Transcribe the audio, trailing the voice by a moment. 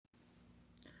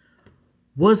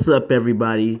What's up,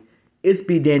 everybody? It's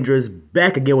Be Dangerous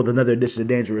back again with another edition of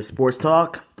Dangerous Sports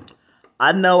Talk.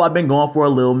 I know I've been gone for a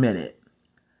little minute,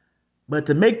 but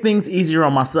to make things easier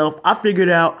on myself, I figured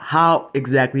out how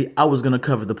exactly I was going to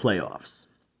cover the playoffs.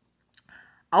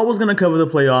 I was going to cover the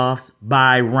playoffs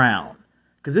by round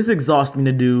because this exhausts me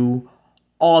to do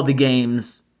all the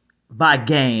games by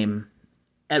game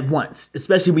at once,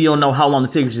 especially when you don't know how long the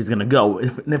series is going to go.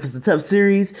 If it's a tough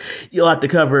series, you'll have to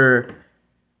cover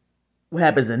what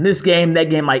happens in this game, that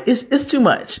game. Like it's too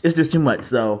much. It's just too much.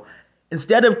 So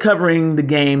instead of covering the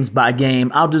games by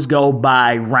game, I'll just go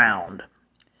by round.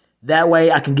 That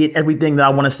way I can get everything that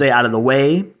I want to say out of the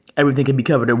way. Everything can be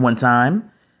covered at one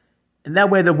time. And that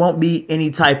way there won't be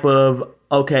any type of,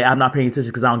 okay, I'm not paying attention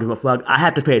because I don't give a fuck. I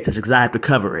have to pay attention because I have to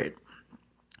cover it.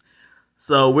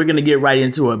 So we're going to get right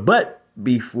into it. But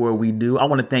before we do, I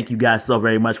want to thank you guys so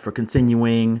very much for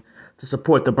continuing to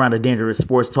support the Brand of Dangerous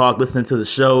Sports Talk, listening to the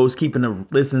shows, keeping the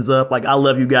listens up. Like, I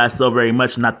love you guys so very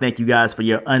much, and I thank you guys for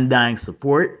your undying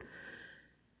support.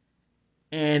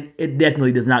 And it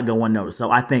definitely does not go unnoticed, so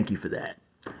I thank you for that.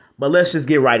 But let's just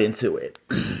get right into it.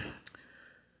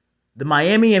 The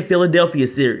Miami and Philadelphia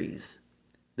series.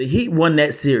 The Heat won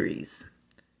that series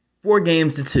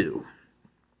 4-2.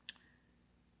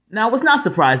 Now, it's not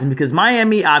surprising because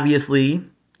Miami, obviously,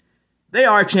 they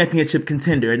are a championship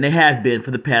contender, and they have been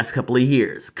for the past couple of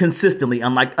years, consistently,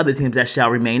 unlike other teams that shall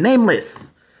remain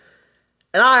nameless.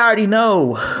 And I already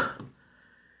know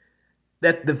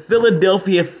that the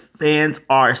Philadelphia fans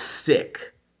are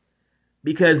sick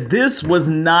because this was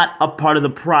not a part of the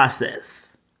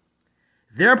process.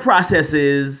 Their process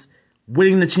is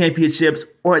winning the championships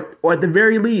or at the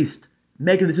very least,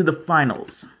 making it to the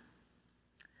finals.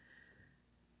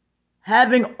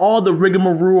 Having all the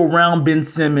rigmarole around Ben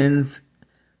Simmons,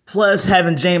 plus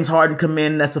having James Harden come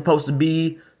in, that's supposed to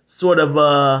be sort of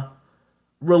a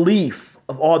relief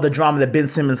of all the drama that Ben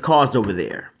Simmons caused over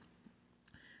there.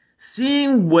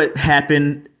 Seeing what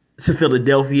happened to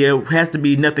Philadelphia has to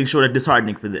be nothing short of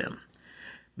disheartening for them.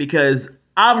 Because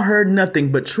I've heard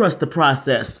nothing but trust the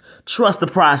process,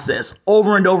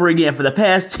 over and over again for the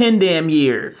past 10 damn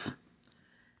years.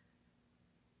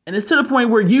 And it's to the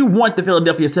point where you want the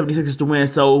Philadelphia 76ers to win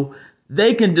so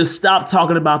they can just stop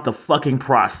talking about the fucking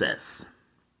process.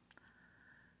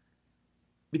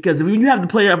 Because when you have the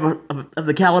player of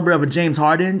the caliber of a James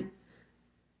Harden,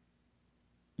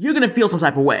 you're going to feel some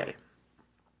type of way.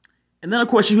 And then, of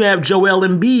course, you have Joel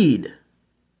Embiid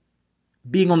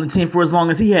being on the team for as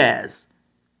long as he has.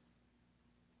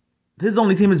 His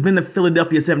only team has been the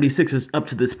Philadelphia 76ers up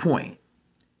to this point.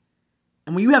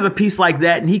 And when you have a piece like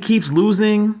that and he keeps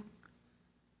losing,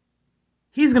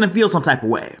 he's going to feel some type of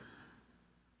way.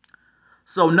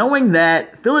 So knowing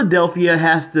that Philadelphia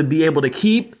has to be able to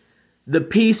keep the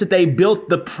piece that they built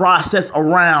the process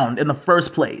around in the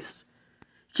first place,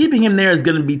 keeping him there is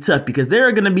going to be tough because there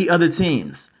are going to be other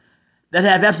teams that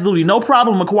have absolutely no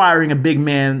problem acquiring a big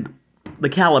man the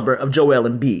caliber of Joel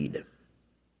Embiid.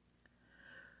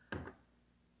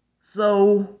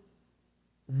 So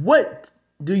what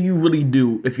do you really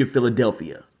do if you're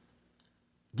Philadelphia?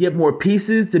 Get more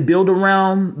pieces to build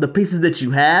around the pieces that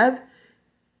you have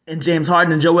and James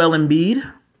Harden and Joel Embiid?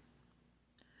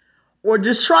 Or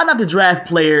just try not to draft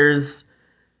players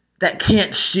that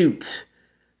can't shoot.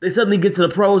 They suddenly get to the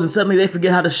pros and suddenly they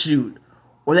forget how to shoot.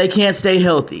 Or they can't stay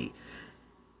healthy.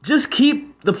 Just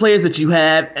keep the players that you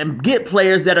have and get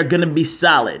players that are going to be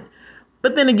solid.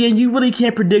 But then again, you really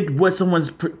can't predict what someone's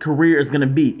career is going to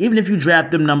be, even if you draft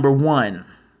them number one.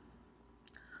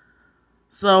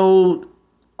 So,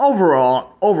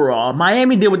 overall,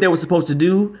 Miami did what they were supposed to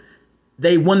do.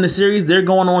 They won the series. They're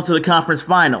going on to the conference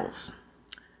finals.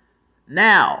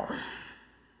 Now,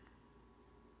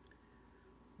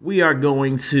 we are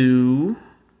going to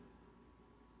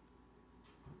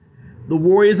the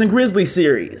Warriors and Grizzlies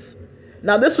series.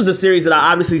 Now, this was a series that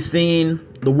I obviously seen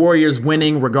the Warriors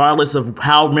winning regardless of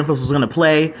how Memphis was going to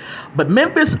play. But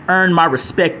Memphis earned my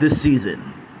respect this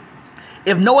season.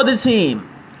 If no other team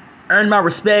earned my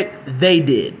respect, they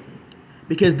did.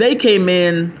 Because they came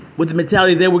in with the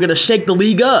mentality they were going to shake the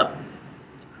league up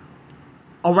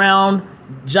around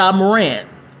Ja Morant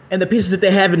and the pieces that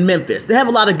they have in Memphis. They have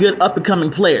a lot of good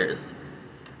up-and-coming players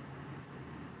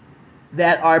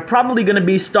that are probably going to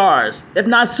be stars, if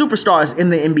not superstars, in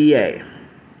the NBA.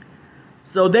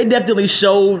 So they definitely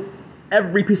showed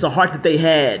every piece of heart that they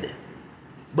had.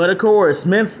 But of course,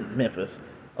 Memphis.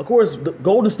 Of course,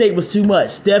 Golden State was too much.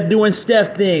 Steph doing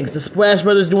Steph things. The Splash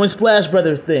Brothers doing Splash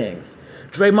Brothers things.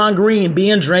 Draymond Green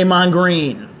being Draymond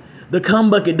Green. The Cum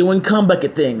Bucket doing Cum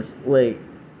Bucket things. Wait,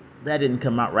 that didn't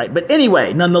come out right. But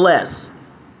anyway, nonetheless,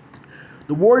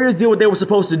 the Warriors did what they were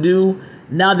supposed to do.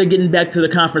 Now they're getting back to the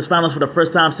conference finals for the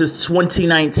first time since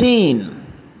 2019.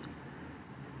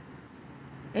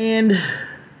 And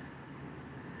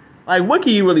like, what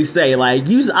can you really say? Like,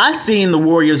 I seen the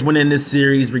Warriors winning this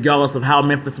series regardless of how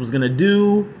Memphis was gonna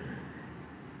do,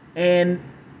 and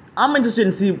I'm interested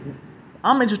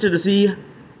to see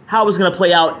how it's gonna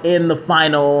play out in the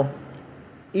final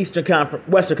Western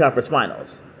Conference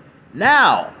Finals.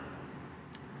 Now,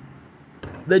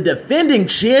 the defending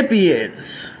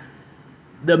champions,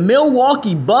 the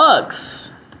Milwaukee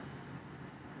Bucks,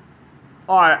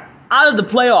 are out of the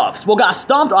playoffs. Well, got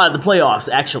stomped out of the playoffs,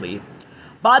 actually,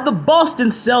 by the Boston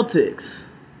Celtics.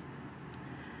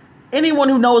 Anyone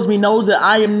who knows me knows that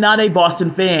I am not a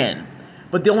Boston fan.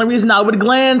 But the only reason I would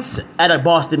glance at a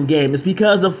Boston game is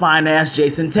because of fine-ass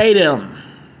Jason Tatum.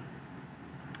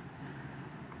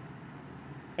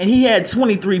 And he had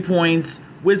 23 points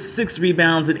with 6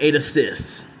 rebounds and 8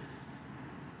 assists.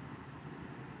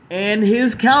 And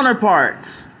his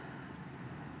counterparts,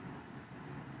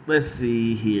 let's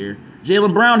see here.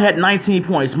 Jaylen Brown had 19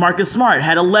 points. Marcus Smart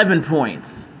had 11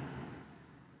 points.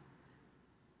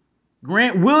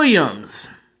 Grant Williams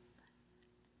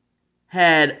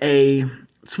had a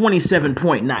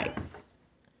 27-point night.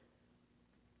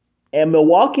 And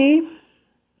Milwaukee,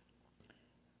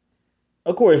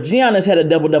 of course, Giannis had a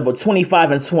double-double,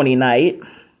 25 and 20 night.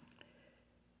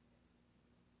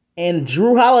 And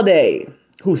Jrue Holiday,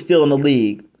 who's still in the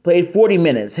league, played 40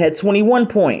 minutes, had 21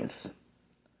 points.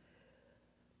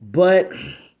 But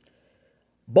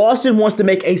Boston wants to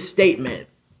make a statement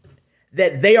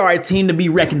that they are a team to be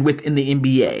reckoned with in the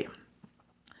NBA.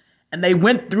 And they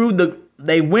went through the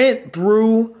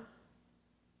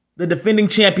defending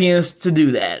champions to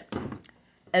do that.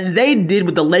 And they did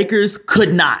what the Lakers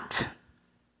could not.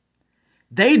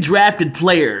 They drafted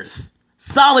players,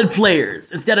 solid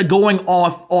players, instead of going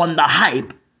off on the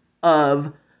hype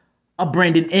of a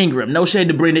Brandon Ingram. No shade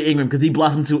to Brandon Ingram because he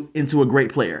blossomed into a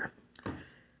great player.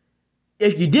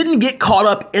 If you didn't get caught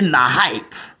up in the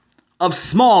hype of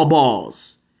small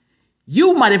balls,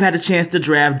 you might have had a chance to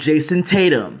draft Jason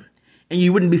Tatum. And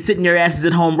you wouldn't be sitting your asses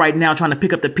at home right now trying to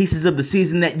pick up the pieces of the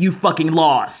season that you fucking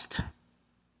lost.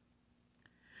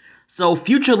 So,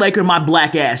 future Laker, my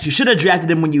black ass, you should have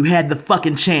drafted him when you had the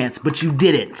fucking chance, but you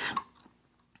didn't.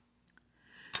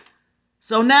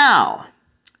 So now,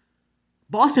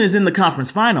 Boston is in the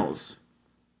conference finals,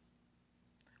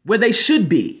 where they should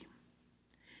be.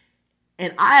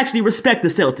 And I actually respect the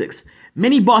Celtics.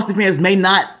 Many Boston fans may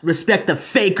not respect the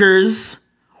fakers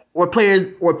or players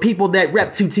or people that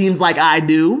rep two teams like I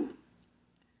do.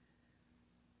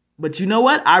 But you know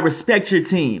what? I respect your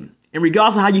team. And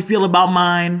regardless of how you feel about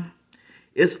mine,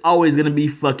 it's always going to be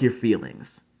fuck your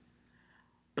feelings.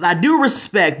 But I do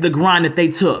respect the grind that they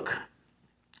took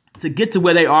to get to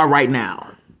where they are right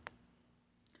now.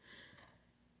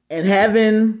 And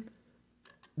having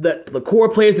the core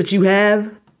players that you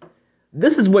have,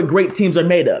 this is what great teams are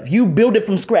made of. You build it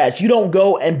from scratch. You don't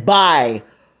go and buy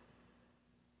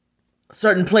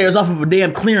certain players off of a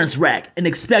damn clearance rack and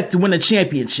expect to win a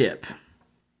championship.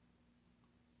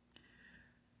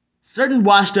 Certain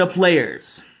washed up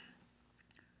players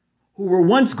who were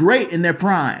once great in their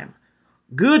prime,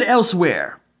 good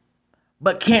elsewhere,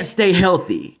 but can't stay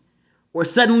healthy, or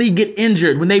suddenly get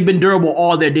injured when they've been durable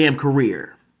all their damn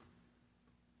career.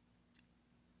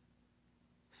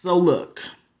 So look,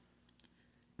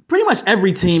 pretty much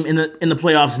every team in the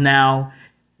playoffs now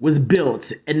was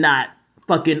built and not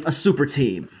fucking a super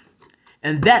team.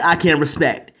 And that I can't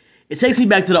respect. It takes me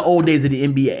back to the old days of the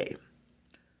NBA,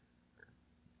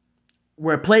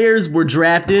 where players were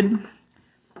drafted,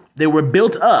 they were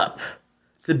built up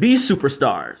to be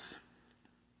superstars.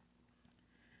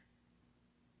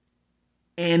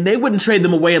 And they wouldn't trade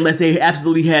them away unless they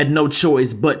absolutely had no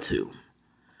choice but to.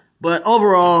 But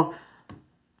overall,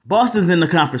 Boston's in the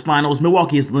conference finals.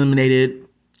 Milwaukee is eliminated.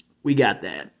 We got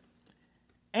that.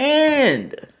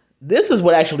 And this is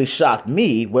what actually shocked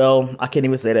me. Well, I can't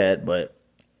even say that, but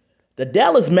the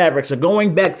Dallas Mavericks are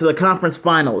going back to the conference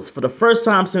finals for the first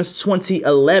time since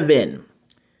 2011.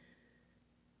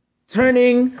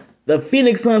 Turning the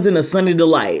Phoenix Suns into Sunny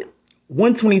Delight,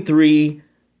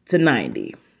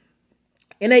 123-90.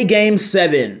 In a Game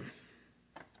 7.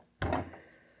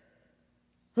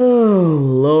 Oh,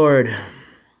 Lord.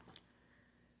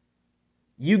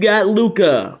 You got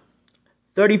Luka,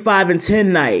 35-10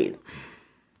 night.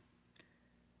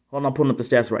 Hold on, I'm pulling up the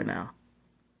stats right now.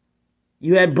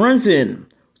 You had Brunson,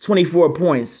 24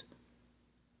 points.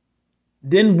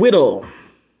 Then Whittle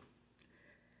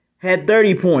had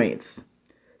 30 points.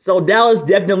 So Dallas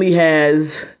definitely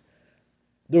has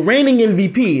the reigning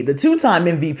MVP, the two-time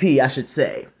MVP, I should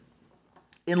say,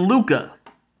 in Luka.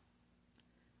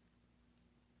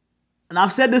 and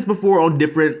I've said this before on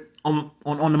different on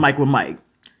the mic with Mike.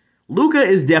 Luka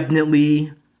is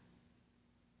definitely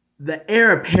the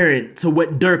heir apparent to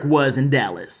what Dirk was in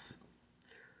Dallas.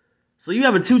 So you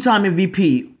have a two-time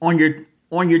MVP on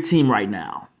your team right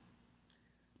now.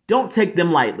 Don't take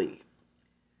them lightly,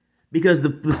 because the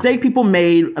mistake people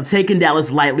made of taking Dallas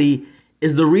lightly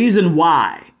is the reason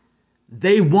why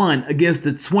they won against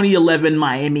the 2011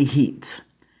 Miami Heat.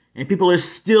 And people are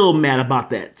still mad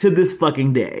about that to this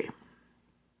fucking day.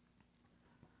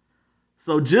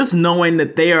 So just knowing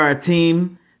that they are a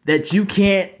team that you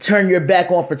can't turn your back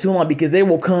on for too long, because they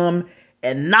will come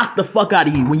and knock the fuck out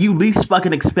of you when you least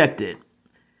fucking expect it.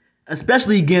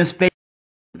 Especially against fake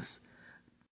teams.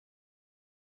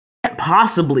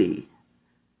 Possibly.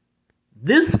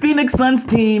 This Phoenix Suns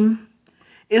team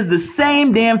is the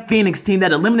same damn Phoenix team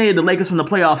that eliminated the Lakers from the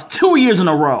playoffs 2 years in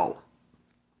a row.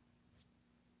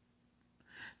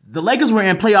 The Lakers were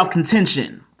in playoff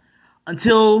contention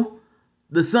until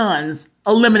the Suns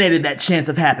eliminated that chance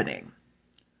of happening.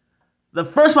 The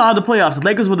first round of the playoffs, the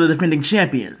Lakers were the defending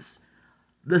champions.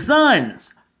 The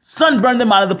Suns sunburned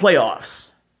them out of the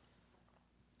playoffs.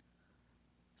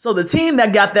 So the team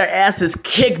that got their asses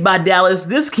kicked by Dallas,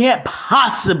 this can't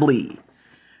possibly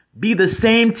be the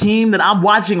same team that I'm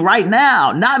watching right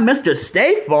now. Not Mr.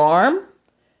 State Farm.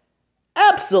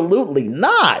 Absolutely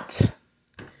not.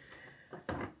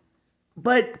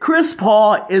 But Chris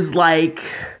Paul is like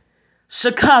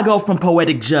Chicago from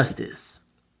Poetic Justice.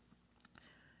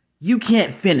 You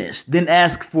can't finish, then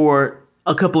ask for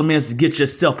a couple of minutes to get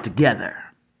yourself together.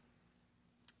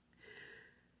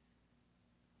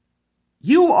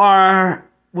 You are,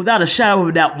 without a shadow of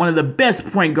a doubt, one of the best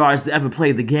point guards to ever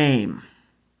play the game.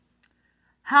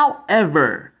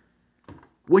 However,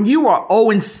 when you are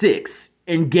 0-6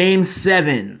 in game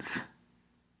sevens,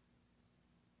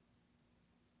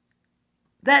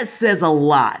 that says a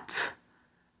lot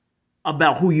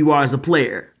about who you are as a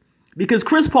player. Because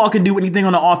Chris Paul can do anything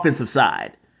on the offensive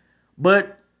side.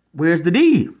 But where's the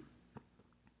D?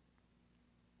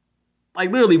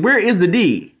 Like, literally, where is the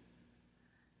D?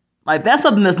 Like, that's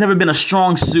something that's never been a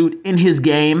strong suit in his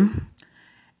game.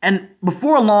 And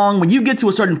before long, when you get to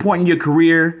a certain point in your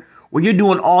career where you're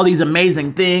doing all these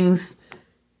amazing things,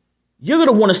 you're going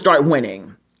to want to start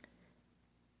winning.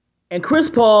 And Chris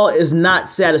Paul is not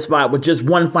satisfied with just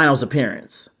one finals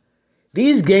appearance.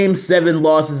 These Game 7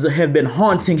 losses have been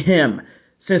haunting him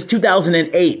since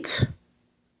 2008.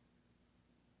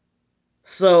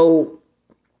 So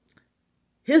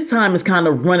his time is kind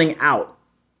of running out.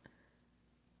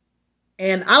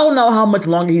 And I don't know how much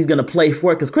longer he's going to play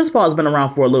for it, because Chris Paul has been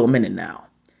around for a little minute now.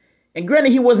 And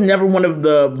granted, he was never one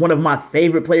of my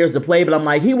favorite players to play, but I'm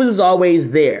like, he was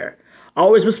always there. I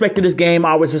always respected his game.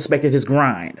 I always respected his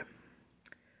grind.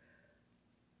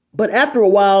 But after a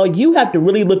while, you have to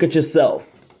really look at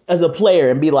yourself as a player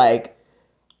and be like,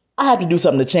 I have to do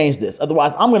something to change this.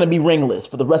 Otherwise, I'm going to be ringless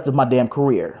for the rest of my damn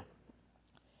career.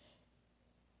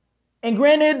 And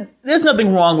granted, there's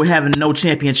nothing wrong with having no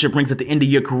championship rings at the end of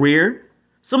your career.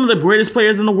 Some of the greatest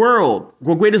players in the world,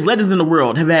 or greatest legends in the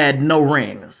world, have had no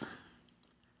rings.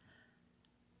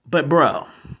 But bro,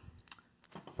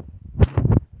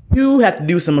 you have to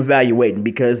do some evaluating,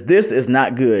 because this is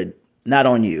not good. Not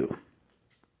on you.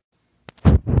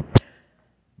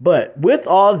 But with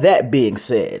all that being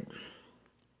said,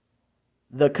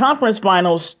 the conference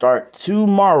finals start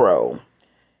tomorrow.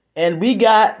 And we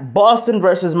got Boston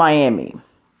versus Miami.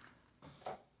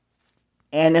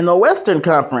 And in the Western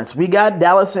Conference, we got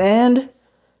Dallas and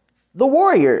the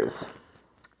Warriors.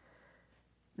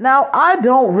 Now, I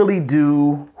don't really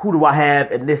do who do I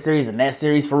have in this series and that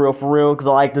series for real, because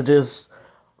I like to just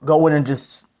go in and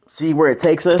just see where it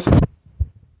takes us.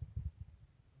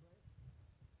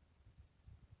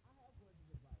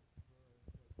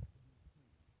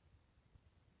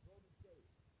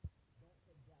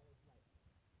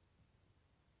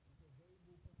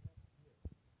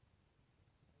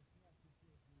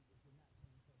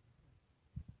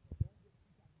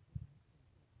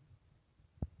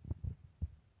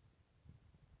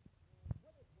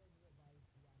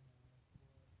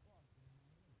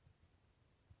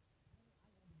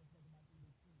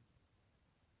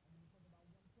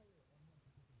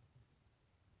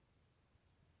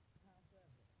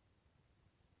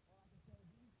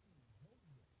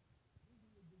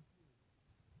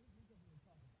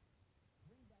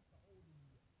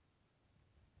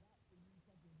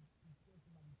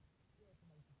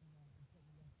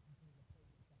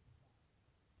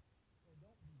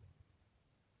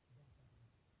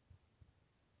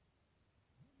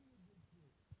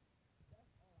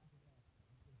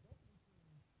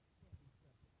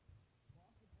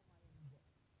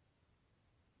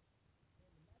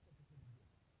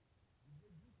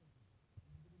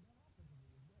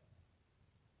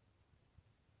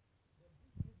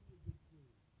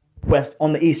 West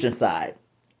on the Eastern side.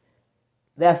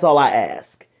 That's all I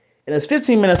ask. And it's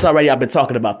 15 minutes already. I've been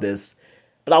talking about this,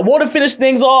 but I want to finish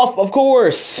things off, of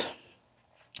course,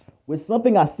 with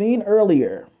something I seen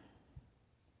earlier.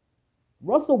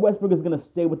 Russell Westbrook is going to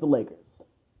stay with the Lakers.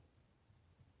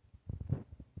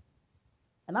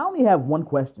 And I only have one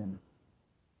question.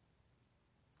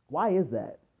 Why is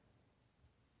that?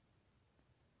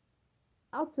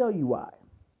 I'll tell you why.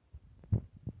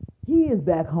 He is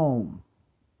back home.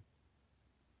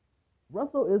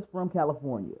 Russell is from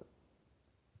California.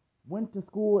 Went to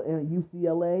school at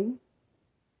UCLA.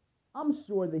 I'm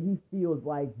sure that he feels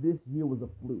like this year was a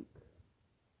fluke.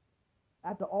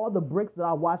 After all the bricks that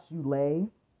I watched you lay,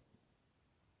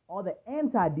 all the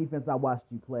anti-defense I watched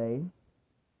you play,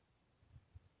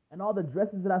 and all the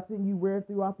dresses that I seen you wear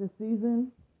throughout this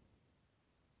season,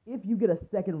 if you get a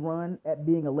second run at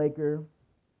being a Laker,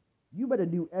 you better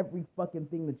do every fucking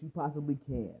thing that you possibly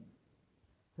can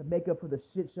to make up for the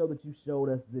shit show that you showed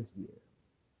us this year.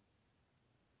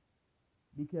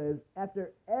 Because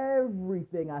after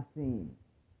everything I've seen,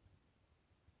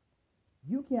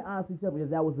 you can't honestly tell me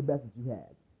that was the best that you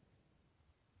had.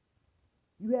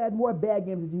 You had more bad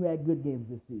games than you had good games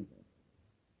this season.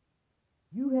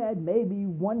 You had maybe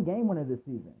one game winner this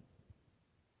season.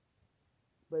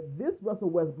 But this Russell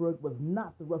Westbrook was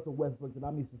not the Russell Westbrook that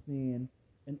I'm used to seeing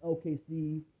in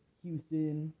OKC,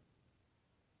 Houston.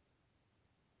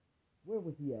 Where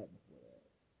was he at before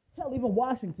that? Hell, even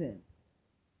Washington.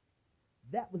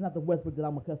 That was not the Westbrook that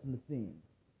I'm accustomed to seeing.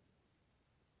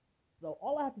 So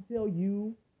all I have to tell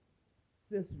you,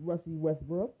 sis Russie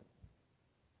Westbrook,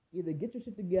 either get your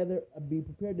shit together or be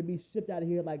prepared to be shipped out of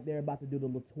here like they're about to do the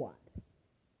little twat.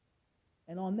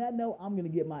 And on that note, I'm going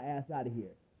to get my ass out of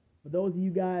here. For those of you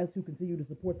guys who continue to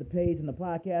support the page and the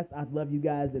podcast, I love you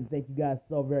guys and thank you guys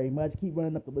so very much. Keep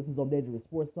running up the listens on Dangerous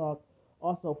Sports Talk.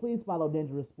 Also, please follow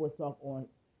Dangerous Sports Talk on...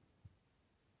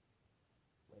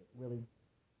 Wait, really?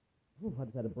 Ooh, I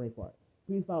just had a brain fart.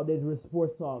 Please follow Dangerous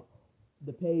Sports Talk,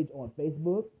 the page on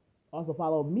Facebook. Also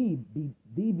follow me,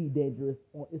 DB Dangerous,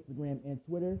 on Instagram and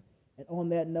Twitter. And on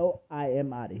that note, I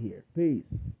am out of here. Peace.